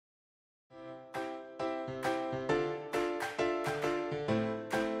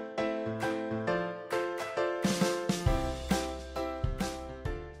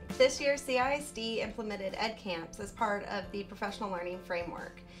This year, CISD implemented Edcamps as part of the professional learning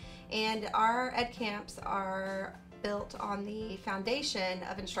framework. And our Edcamps are built on the foundation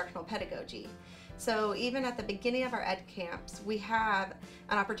of instructional pedagogy. So even at the beginning of our Edcamps, we have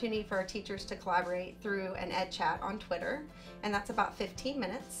an opportunity for our teachers to collaborate through an Ed chat on Twitter, and that's about 15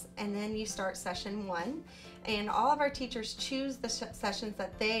 minutes. And then you start session 1, and all of our teachers choose the sessions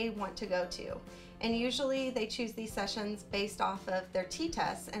that they want to go to. And usually they choose these sessions based off of their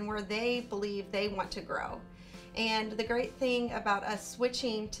T-tests and where they believe they want to grow. And the great thing about us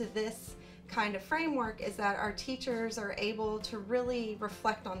switching to this kind of framework is that our teachers are able to really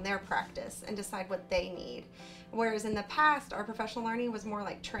reflect on their practice and decide what they need. Whereas in the past, our professional learning was more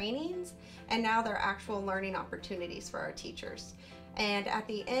like trainings, and now they're actual learning opportunities for our teachers. And at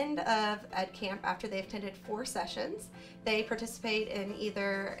the end of Edcamp, after they've attended 4 sessions, they participate in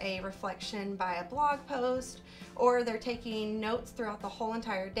either a reflection by a blog post, or they're taking notes throughout the whole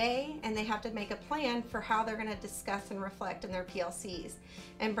entire day, and they have to make a plan for how they're going to discuss and reflect in their PLCs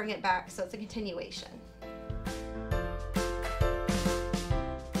and bring it back, so it's a continuation.